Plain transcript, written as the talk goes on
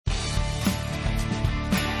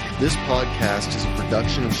This podcast is a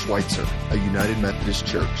production of Schweitzer, a United Methodist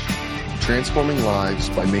Church, transforming lives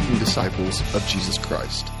by making disciples of Jesus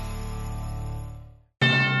Christ.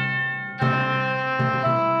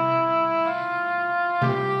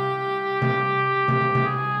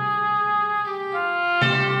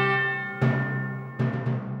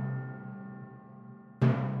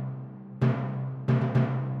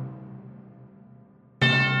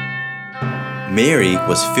 Mary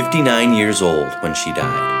was 59 years old when she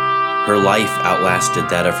died. Her life outlasted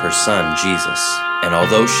that of her son, Jesus, and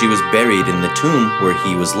although she was buried in the tomb where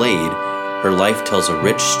he was laid, her life tells a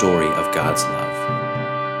rich story of God's love.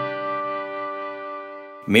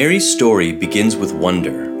 Mary's story begins with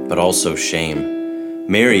wonder, but also shame.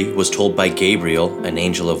 Mary was told by Gabriel, an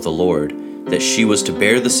angel of the Lord, that she was to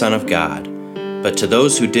bear the Son of God. But to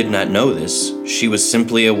those who did not know this, she was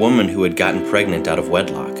simply a woman who had gotten pregnant out of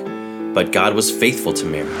wedlock. But God was faithful to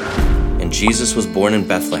Mary, and Jesus was born in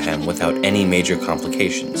Bethlehem without any major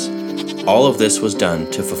complications. All of this was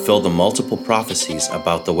done to fulfill the multiple prophecies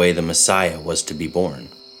about the way the Messiah was to be born.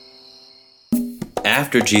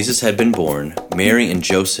 After Jesus had been born, Mary and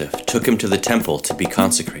Joseph took him to the temple to be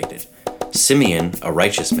consecrated. Simeon, a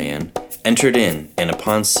righteous man, entered in and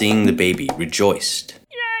upon seeing the baby rejoiced.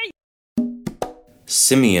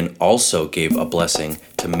 Simeon also gave a blessing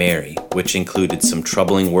to Mary, which included some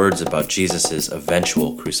troubling words about Jesus'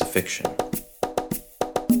 eventual crucifixion.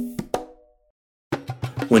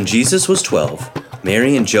 When Jesus was 12,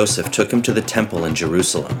 Mary and Joseph took him to the temple in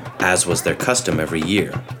Jerusalem, as was their custom every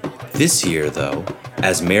year. This year, though,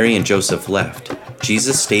 as Mary and Joseph left,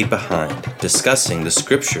 Jesus stayed behind, discussing the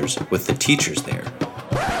scriptures with the teachers there.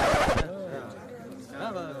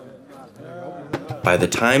 By the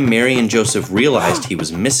time Mary and Joseph realized he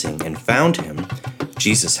was missing and found him,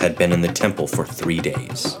 Jesus had been in the temple for 3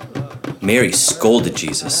 days. Mary scolded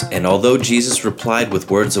Jesus, and although Jesus replied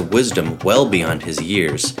with words of wisdom well beyond his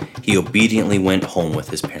years, he obediently went home with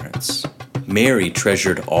his parents. Mary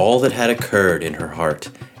treasured all that had occurred in her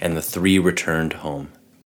heart, and the three returned home.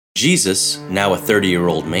 Jesus, now a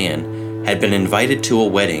 30-year-old man, had been invited to a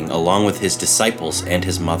wedding along with his disciples and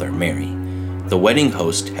his mother, Mary. The wedding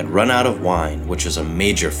host had run out of wine, which was a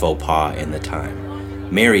major faux pas in the time.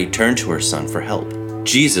 Mary turned to her son for help.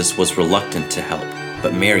 Jesus was reluctant to help,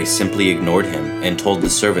 but Mary simply ignored him and told the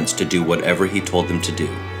servants to do whatever he told them to do.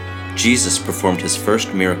 Jesus performed his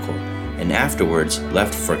first miracle and afterwards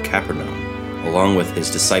left for Capernaum, along with his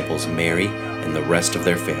disciples Mary and the rest of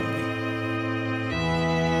their family.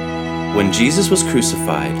 When Jesus was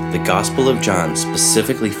crucified, the Gospel of John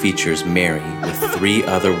specifically features Mary with 3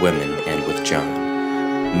 other women and with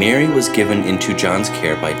John. Mary was given into John's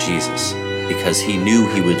care by Jesus because he knew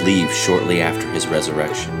he would leave shortly after his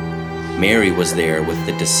resurrection. Mary was there with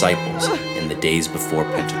the disciples in the days before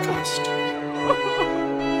Pentecost.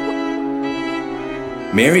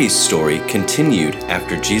 Mary's story continued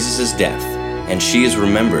after Jesus' death, and she is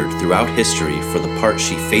remembered throughout history for the part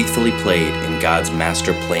she faithfully played in God's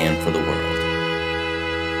master plan for the world.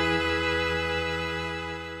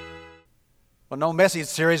 Well, no message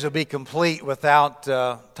series will be complete without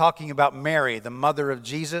talking about Mary, the mother of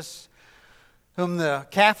Jesus, whom the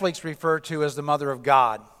Catholics refer to as the Mother of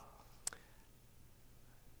God.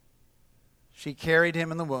 She carried him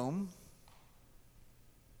in the womb.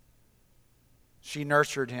 She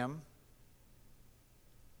nurtured him.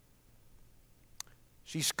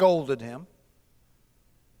 She scolded him.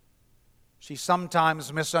 She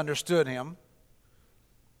sometimes misunderstood him.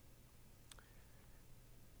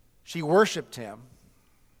 She worshiped him.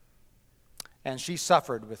 And she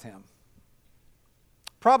suffered with him.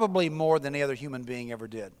 Probably more than any other human being ever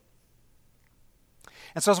did.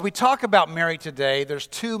 And so as we talk about Mary today, there's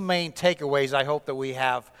 2 main takeaways I hope that we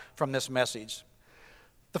have from this message.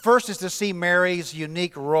 The first is to see Mary's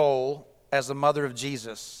unique role as the mother of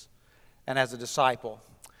Jesus and as a disciple.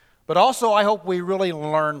 But also, I hope we really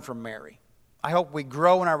learn from Mary. I hope we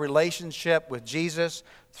grow in our relationship with Jesus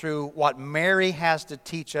through what Mary has to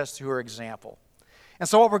teach us through her example. And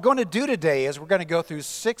so what we're going to do today is we're going to go through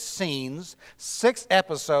 6 scenes, 6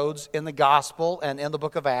 episodes in the Gospel and in the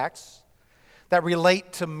book of Acts that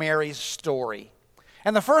relate to Mary's story.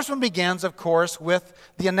 And the first one begins, of course, with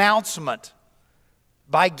the announcement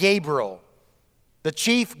by Gabriel, the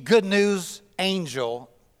chief good news angel,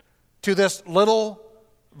 to this little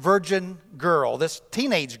virgin girl, this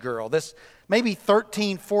teenage girl, this maybe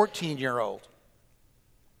 13, 14-year-old,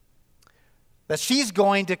 that she's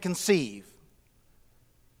going to conceive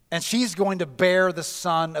and she's going to bear the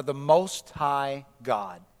Son of the Most High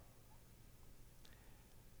God.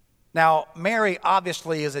 Now, Mary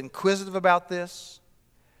obviously is inquisitive about this.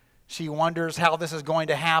 She wonders how this is going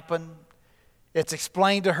to happen. It's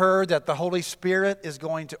explained to her that the Holy Spirit is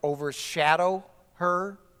going to overshadow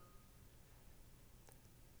her.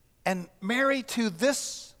 And Mary, to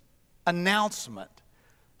this announcement,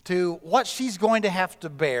 to what she's going to have to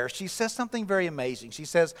bear, she says something very amazing. She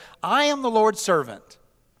says, I am the Lord's servant.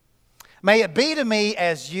 May it be to me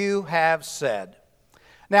as you have said.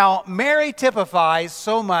 Now, Mary typifies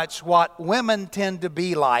so much what women tend to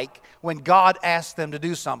be like when God asks them to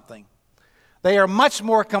do something. They are much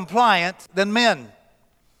more compliant than men.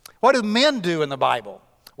 What do men do in the Bible?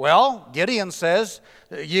 Well, Gideon says,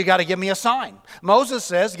 you got to give me a sign. Moses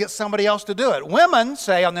says, get somebody else to do it. Women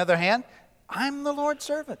say, on the other hand, I'm the Lord's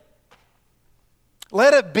servant.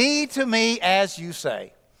 Let it be to me as you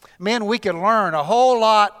say. Men, we can learn a whole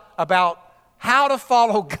lot about how to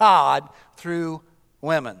follow God through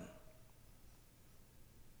women.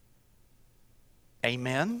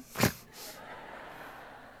 Amen?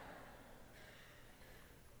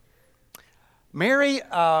 Mary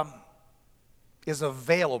is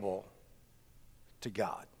available to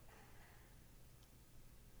God.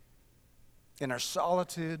 In her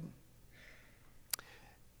solitude,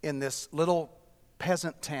 in this little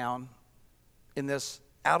peasant town, in this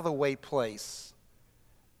out-of-the-way place,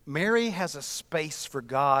 Mary has a space for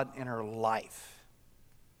God in her life.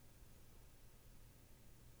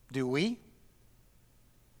 Do we?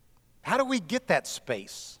 How do we get that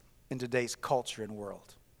space in today's culture and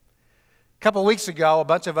world? A couple of weeks ago, a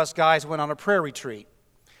bunch of us guys went on a prayer retreat.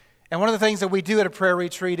 And one of the things that we do at a prayer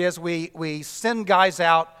retreat is we send guys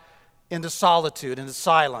out into solitude, into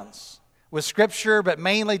silence, with Scripture, but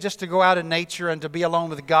mainly just to go out in nature and to be alone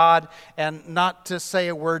with God and not to say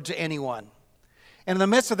a word to anyone. And in the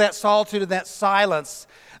midst of that solitude and that silence,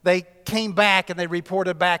 they came back and they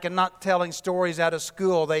reported back, and not telling stories out of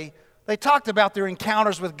school. They talked about their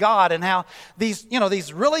encounters with God and how these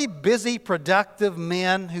really busy, productive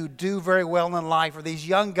men who do very well in life, or these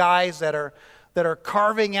young guys that are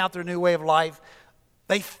carving out their new way of life,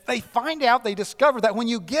 they find out, they discover that when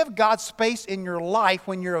you give God space in your life,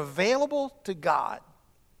 when you're available to God,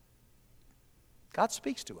 God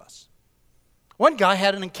speaks to us. One guy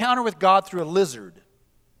had an encounter with God through a lizard.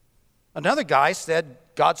 Another guy said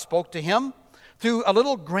God spoke to him through a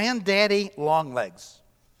little granddaddy longlegs.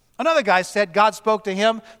 Another guy said God spoke to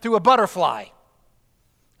him through a butterfly.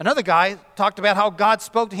 Another guy talked about how God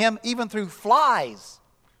spoke to him even through flies.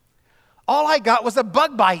 All I got was a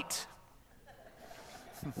bug bite.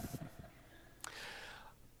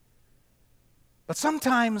 But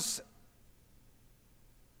sometimes,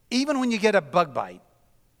 even when you get a bug bite,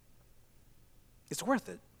 it's worth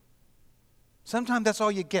it. Sometimes that's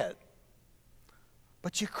all you get.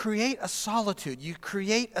 But you create a solitude, you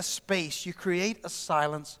create a space, you create a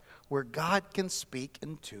silence where God can speak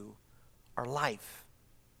into our life.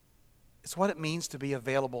 It's what it means to be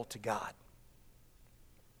available to God.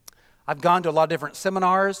 I've gone to a lot of different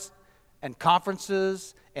seminars and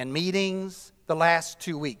conferences and meetings the last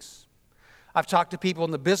 2 weeks. I've talked to people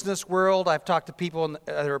in the business world. I've talked to people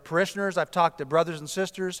that are parishioners. I've talked to brothers and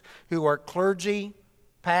sisters who are clergy,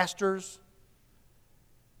 pastors.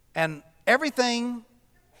 And everything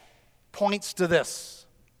points to this.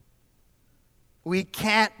 We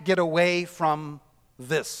can't get away from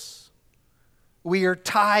this. We are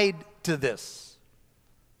tied to this.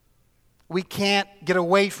 We can't get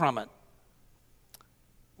away from it.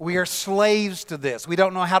 We are slaves to this. We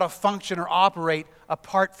don't know how to function or operate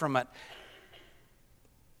apart from it.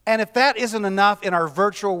 And if that isn't enough in our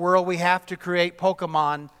virtual world, we have to create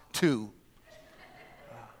Pokemon 2.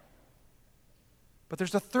 But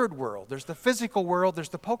there's a third world. There's the physical world, there's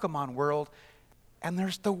the Pokemon world, and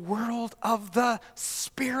there's the world of the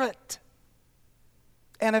Spirit.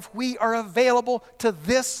 And if we are available to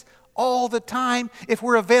this all the time, if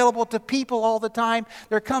we're available to people all the time,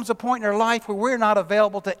 there comes a point in our life where we're not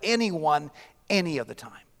available to anyone any of the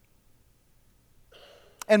time.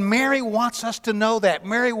 And Mary wants us to know that.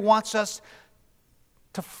 Mary wants us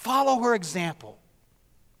to follow her example,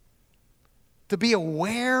 to be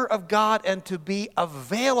aware of God and to be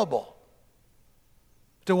available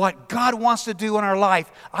to what God wants to do in our life.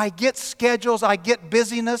 I get schedules, I get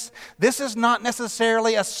busyness. This is not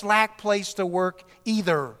necessarily a slack place to work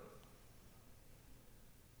either.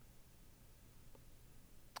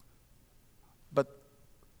 But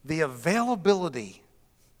the availability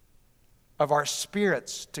of our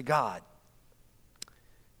spirits to God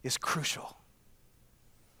is crucial.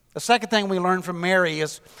 The second thing we learn from Mary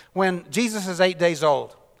is when Jesus is 8 days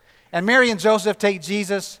old, and Mary and Joseph take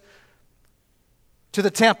Jesus to the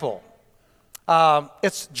temple.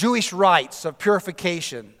 It's Jewish rites of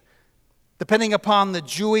purification. Depending upon the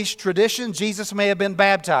Jewish tradition, Jesus may have been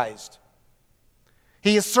baptized.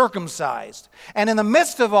 He is circumcised. And in the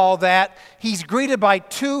midst of all that, he's greeted by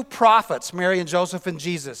two prophets, Mary and Joseph and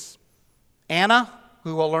Jesus. Anna,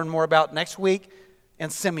 who we'll learn more about next week,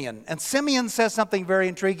 and Simeon. And Simeon says something very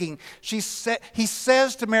intriguing. He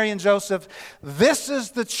says to Mary and Joseph, this is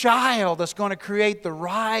the child that's going to create the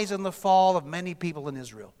rise and the fall of many people in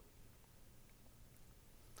Israel.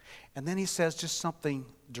 And then he says just something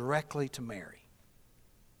directly to Mary.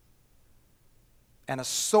 And a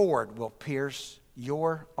sword will pierce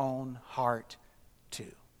your own heart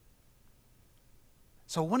too.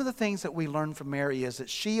 So one of the things that we learn from Mary is that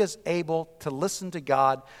she is able to listen to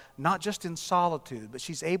God, not just in solitude, but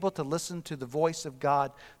she's able to listen to the voice of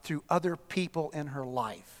God through other people in her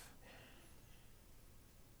life.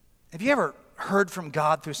 Have you ever heard from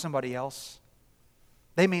God through somebody else?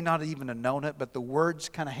 They may not even have known it, but the words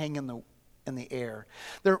kind of hang in the air.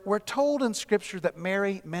 We're told in Scripture that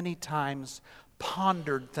Mary many times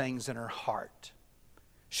pondered things in her heart.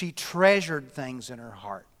 She treasured things in her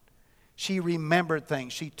heart. She remembered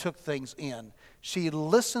things. She took things in. She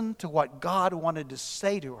listened to what God wanted to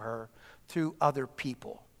say to her through other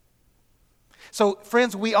people. So,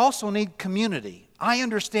 friends, we also need community. I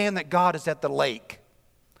understand that God is at the lake.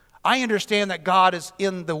 I understand that God is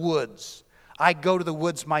in the woods. I go to the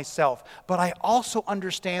woods myself. But I also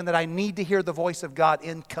understand that I need to hear the voice of God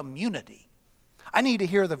in community. I need to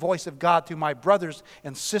hear the voice of God through my brothers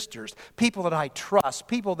and sisters, people that I trust,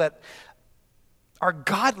 people that are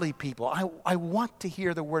godly people. I want to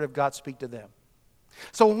hear the Word of God speak to them.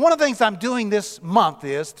 So one of the things I'm doing this month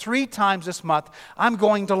is 3 times this month, I'm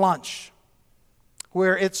going to lunch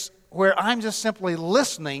where I'm just simply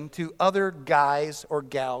listening to other guys or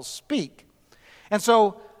gals speak. And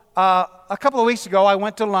so a couple of weeks ago, I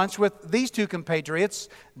went to lunch with these two compatriots,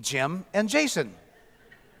 Jim and Jason.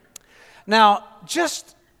 Now,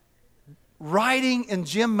 just riding in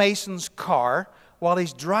Jim Mason's car while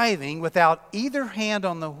he's driving without either hand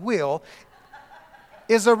on the wheel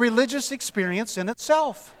is a religious experience in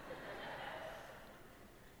itself.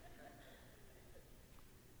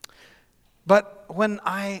 But when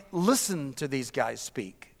I listen to these guys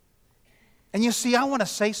speak, and you see, I want to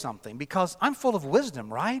say something because I'm full of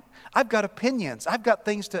wisdom, right? I've got opinions. I've got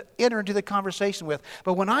things to enter into the conversation with.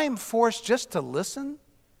 But when I am forced just to listen,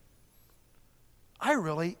 I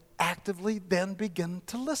really actively then begin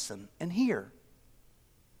to listen and hear.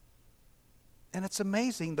 And it's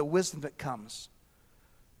amazing the wisdom that comes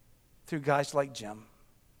through guys like Jim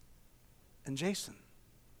and Jason.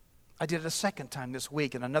 I did it a second time this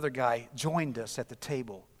week, and another guy joined us at the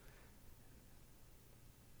table.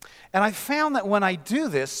 And I found that when I do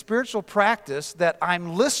this spiritual practice, that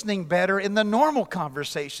I'm listening better in the normal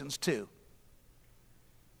conversations too.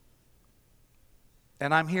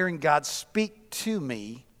 And I'm hearing God speak to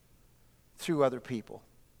me through other people.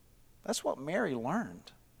 That's what Mary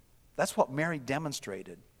learned. That's what Mary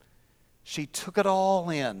demonstrated. She took it all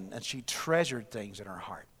in and she treasured things in her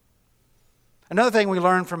heart. Another thing we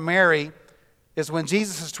learn from Mary is when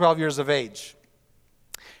Jesus is 12 years of age.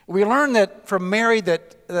 We learn that from Mary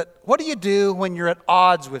that what do you do when you're at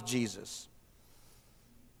odds with Jesus?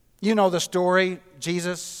 You know the story.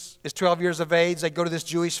 Jesus is 12 years of age. They go to this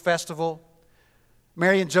Jewish festival.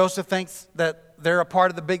 Mary and Joseph think that they're a part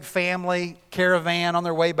of the big family caravan on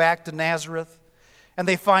their way back to Nazareth. And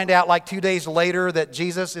they find out like 2 days later that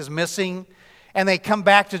Jesus is missing. And they come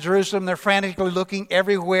back to Jerusalem. They're frantically looking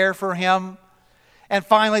everywhere for him. And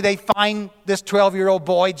finally they find this 12-year-old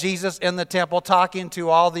boy, Jesus, in the temple talking to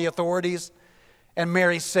all the authorities. And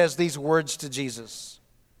Mary says these words to Jesus.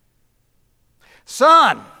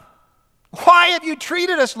 Son, why have you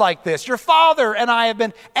treated us like this? Your father and I have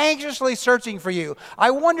been anxiously searching for you.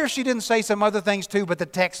 I wonder if she didn't say some other things too, but the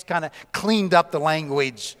text kind of cleaned up the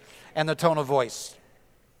language and the tone of voice.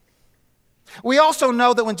 We also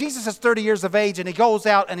know that when Jesus is 30 years of age and he goes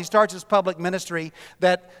out and he starts his public ministry,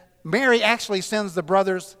 that Mary actually sends the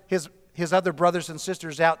brothers, his other brothers and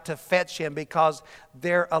sisters out to fetch him because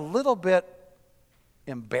they're a little bit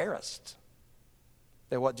embarrassed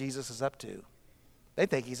at what Jesus is up to. They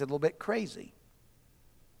think he's a little bit crazy.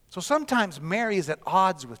 So sometimes Mary is at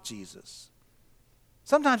odds with Jesus.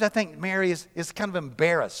 Sometimes I think Mary is kind of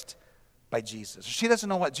embarrassed by Jesus. She doesn't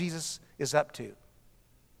know what Jesus is up to.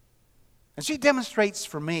 And she demonstrates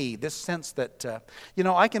for me this sense that,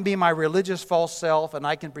 I can be my religious false self and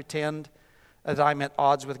I can pretend that I'm at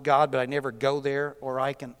odds with God, but I never go there. Or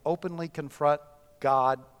I can openly confront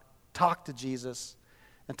God, talk to Jesus,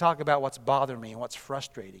 and talk about what's bothering me and what's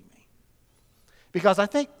frustrating me. Because I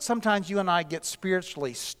think sometimes you and I get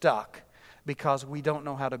spiritually stuck because we don't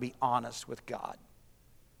know how to be honest with God.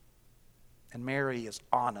 And Mary is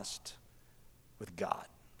honest with God.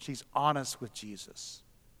 She's honest with Jesus.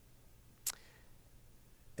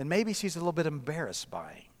 And maybe she's a little bit embarrassed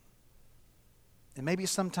by him. And maybe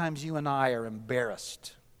sometimes you and I are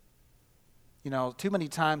embarrassed. You know, too many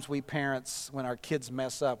times we parents, when our kids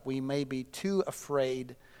mess up, we may be too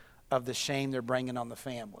afraid of the shame they're bringing on the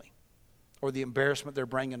family or the embarrassment they're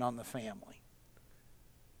bringing on the family.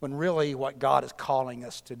 When really what God is calling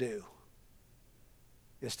us to do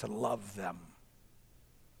is to love them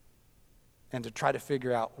and to try to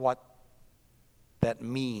figure out what that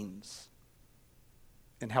means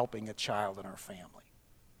in helping a child in our family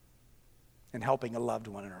and helping a loved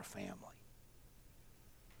one in our family.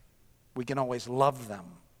 We can always love them.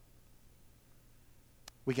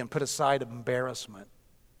 We can put aside embarrassment.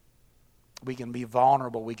 We can be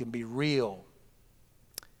vulnerable. We can be real.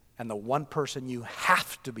 And the one person you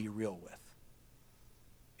have to be real with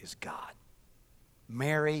is God.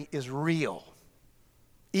 Mary is real,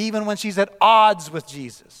 even when she's at odds with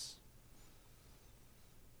Jesus.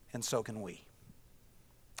 And so can we.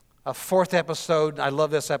 A fourth episode, I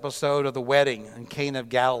love this episode of the wedding in Cana of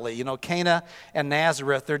Galilee. You know, Cana and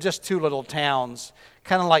Nazareth, they're just two little towns,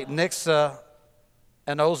 kind of like Nixa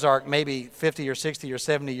and Ozark maybe 50 or 60 or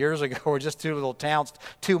 70 years ago, were just two little towns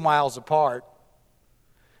 2 miles apart.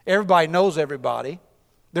 Everybody knows everybody.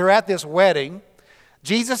 They're at this wedding.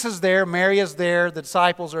 Jesus is there, Mary is there, the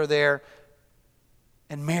disciples are there,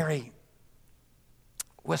 and Mary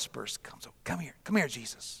whispers, come here,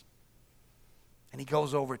 Jesus. And he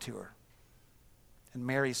goes over to her. And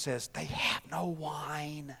Mary says, they have no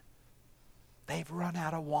wine. They've run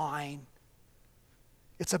out of wine.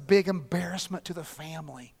 It's a big embarrassment to the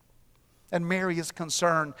family. And Mary is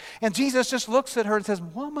concerned. And Jesus just looks at her and says,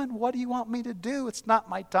 woman, what do you want me to do? It's not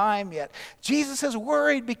my time yet. Jesus is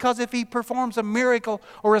worried because if he performs a miracle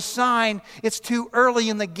or a sign, it's too early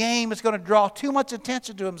in the game. It's going to draw too much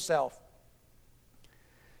attention to himself.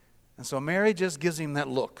 And so Mary just gives him that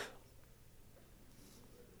look.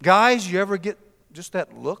 Guys, you ever get just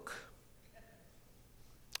that look?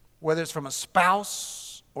 Whether it's from a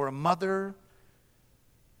spouse or a mother,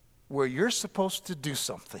 where you're supposed to do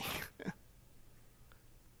something.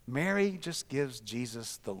 Mary just gives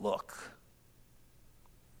Jesus the look.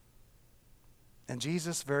 And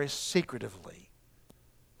Jesus very secretively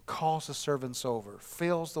calls the servants over,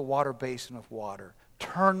 fills the water basin with water,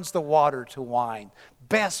 turns the water to wine.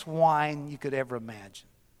 Best wine you could ever imagine.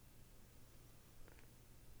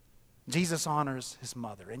 Jesus honors his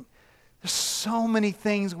mother. And there's so many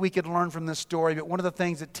things we could learn from this story, but one of the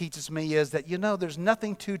things it teaches me is that, there's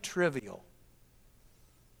nothing too trivial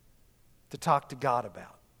to talk to God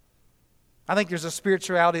about. I think there's a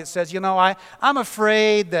spirituality that says, I'm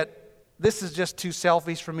afraid that this is just too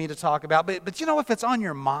selfish for me to talk about. But if it's on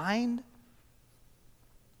your mind,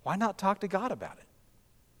 why not talk to God about it?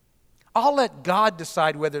 I'll let God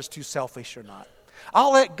decide whether it's too selfish or not.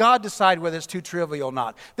 I'll let God decide whether it's too trivial or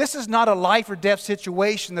not. This is not a life or death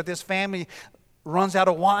situation that this family runs out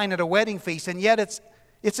of wine at a wedding feast, and yet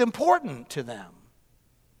it's important to them.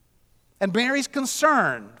 And Mary's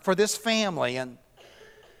concerned for this family, and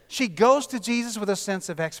she goes to Jesus with a sense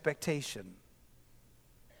of expectation.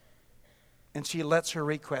 And she lets her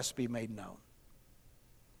request be made known.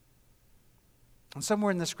 And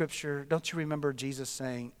somewhere in the scripture, don't you remember Jesus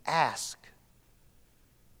saying, ask,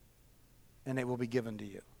 and it will be given to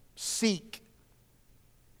you. Seek,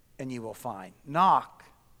 and you will find. Knock,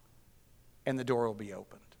 and the door will be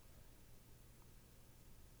opened.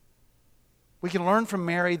 We can learn from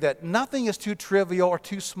Mary that nothing is too trivial or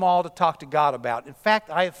too small to talk to God about. In fact,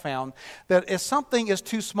 I have found that if something is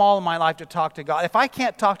too small in my life to talk to God, if I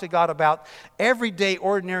can't talk to God about everyday,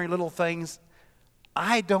 ordinary little things,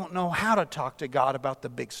 I don't know how to talk to God about the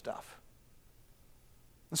big stuff.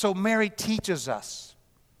 And so Mary teaches us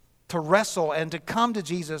to wrestle and to come to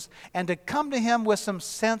Jesus and to come to him with some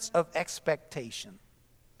sense of expectation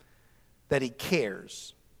that he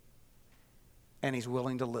cares and he's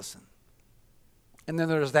willing to listen. And then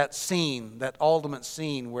there's that scene, that ultimate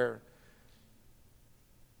scene where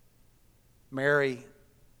Mary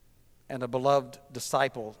and a beloved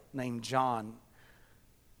disciple named John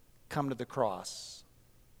come to the cross.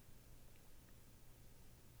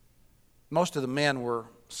 Most of the men were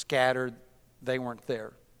scattered. They weren't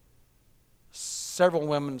there. Several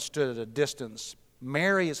women stood at a distance.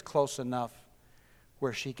 Mary is close enough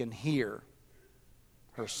where she can hear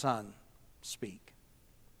her son speak.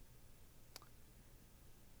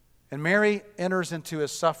 And Mary enters into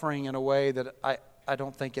his suffering in a way that I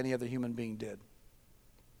don't think any other human being did.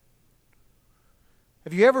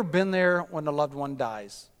 Have you ever been there when a loved one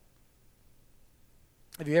dies?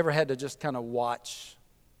 Have you ever had to just kind of watch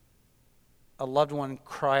a loved one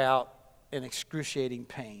cry out in excruciating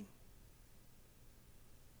pain,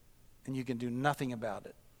 and you can do nothing about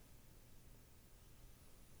it.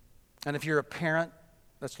 And if you're a parent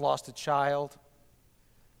that's lost a child,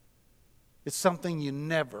 it's something you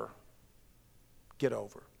never get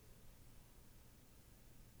over.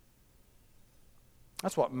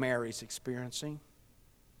 That's what Mary's experiencing.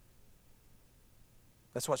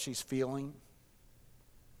 That's what she's feeling.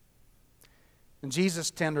 And Jesus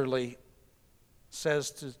tenderly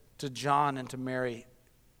says to John and to Mary,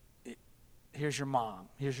 here's your mom,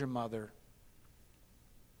 here's your mother,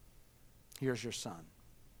 here's your son.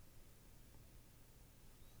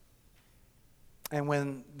 And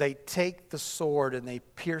when they take the sword and they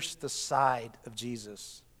pierce the side of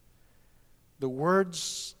Jesus, the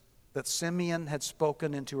words that Simeon had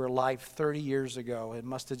spoken into her life 30 years ago, it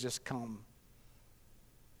must have just come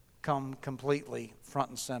completely front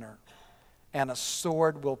and center. And a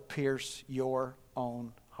sword will pierce your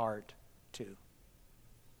own heart too.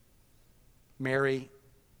 Mary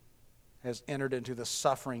has entered into the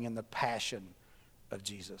suffering and the passion of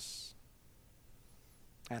Jesus.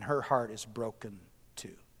 And her heart is broken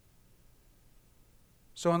too.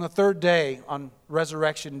 So on the third day, on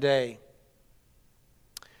Resurrection Day,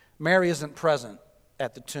 Mary isn't present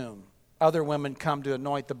at the tomb. Other women come to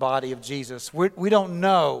anoint the body of Jesus. We don't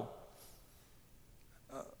know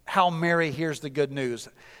how Mary hears the good news.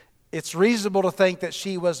 It's reasonable to think that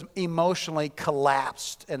she was emotionally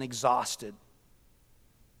collapsed and exhausted.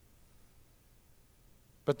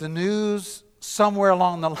 But the news somewhere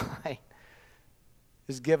along the line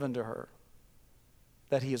is given to her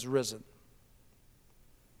that he is risen.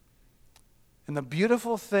 And the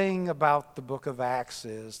beautiful thing about the book of Acts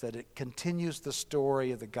is that it continues the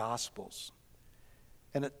story of the Gospels.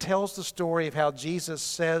 And it tells the story of how Jesus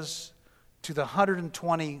says to the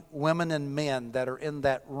 120 women and men that are in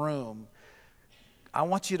that room, I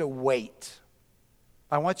want you to wait.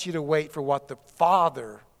 I want you to wait for what the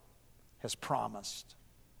Father has promised.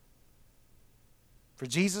 For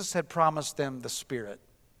Jesus had promised them the Spirit.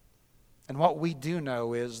 And what we do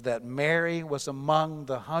know is that Mary was among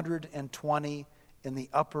the 120 in the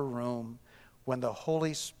upper room when the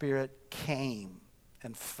Holy Spirit came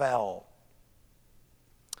and fell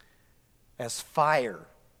as fire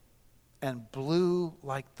and blew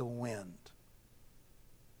like the wind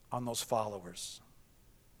on those followers.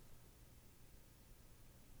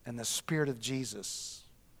 And the Spirit of Jesus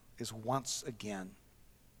is once again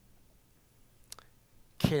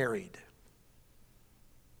carried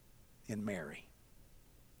in Mary.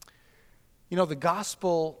 You know, the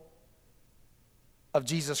gospel of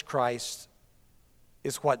Jesus Christ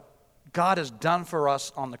is what God has done for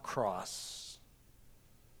us on the cross.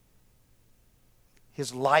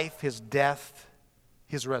 His life, His death,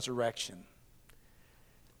 His resurrection.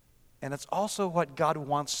 And it's also what God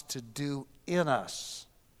wants to do in us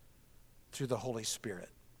through the Holy Spirit.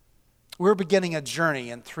 We're beginning a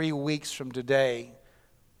journey, and 3 weeks from today,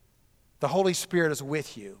 the Holy Spirit is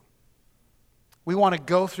with you. We want to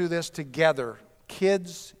go through this together,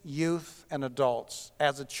 kids, youth, and adults,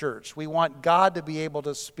 as a church. We want God to be able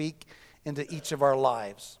to speak into each of our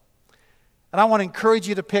lives. And I want to encourage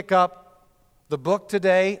you to pick up the book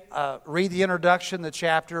today, read the introduction, the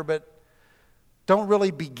chapter, but don't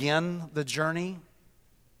really begin the journey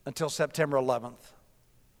until September 11th.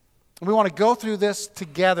 We want to go through this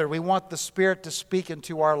together. We want the Spirit to speak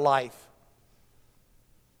into our life.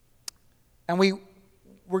 And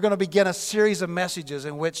we're going to begin a series of messages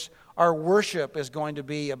in which our worship is going to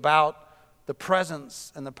be about the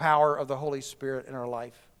presence and the power of the Holy Spirit in our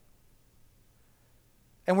life.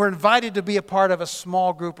 And we're invited to be a part of a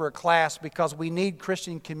small group or a class because we need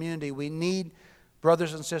Christian community. We need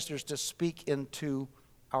brothers and sisters to speak into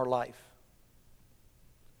our life.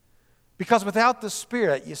 Because without the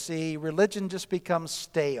Spirit, you see, religion just becomes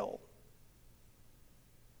stale.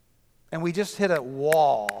 And we just hit a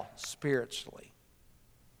wall spiritually.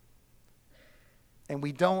 And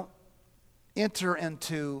we don't enter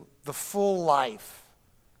into the full life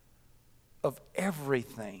of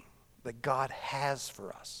everything that God has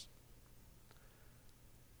for us.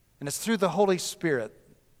 And it's through the Holy Spirit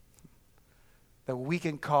that we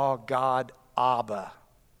can call God Abba,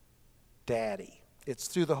 Daddy. It's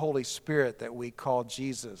through the Holy Spirit that we call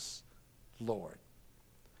Jesus Lord.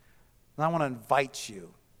 And I want to invite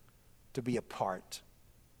you to be a part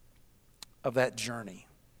of that journey.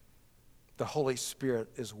 The Holy Spirit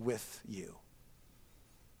is with you.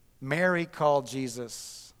 Mary called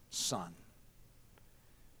Jesus Son.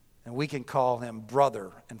 And we can call him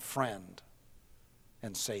brother and friend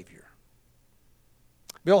and Savior.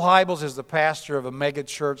 Bill Hybels is the pastor of a mega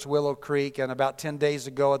church, Willow Creek, and about 10 days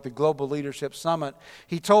ago at the Global Leadership Summit,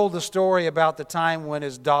 he told the story about the time when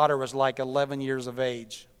his daughter was like 11 years of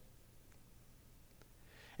age.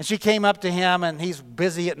 And she came up to him, and he's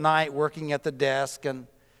busy at night working at the desk, and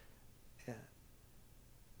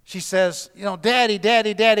she says, Daddy,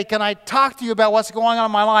 can I talk to you about what's going on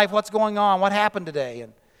in my life? What's going on? What happened today?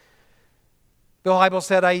 And Bill Hybels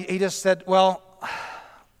said, he just said, well,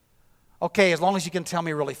 okay, as long as you can tell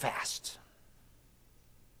me really fast.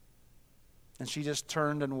 And she just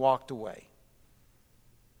turned and walked away.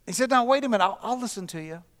 He said, now, wait a minute, I'll listen to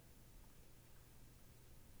you.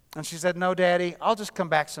 And she said, no, Daddy, I'll just come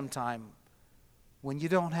back sometime when you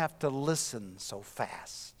don't have to listen so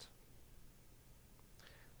fast.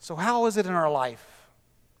 So how is it in our life?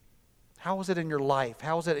 How is it in your life?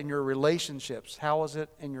 How is it in your relationships? How is it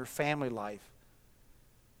in your family life?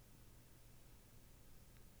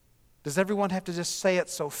 Does everyone have to just say it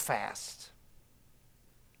so fast?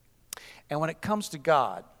 And when it comes to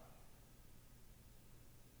God,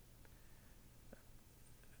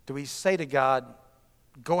 do we say to God,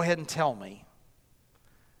 go ahead and tell me,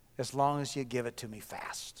 as long as you give it to me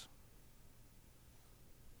fast?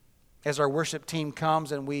 As our worship team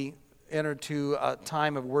comes and we enter to a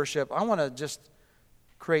time of worship, I want to just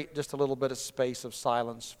create just a little bit of space of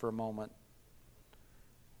silence for a moment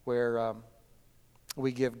where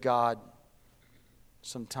we give God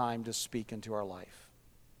some time to speak into our life.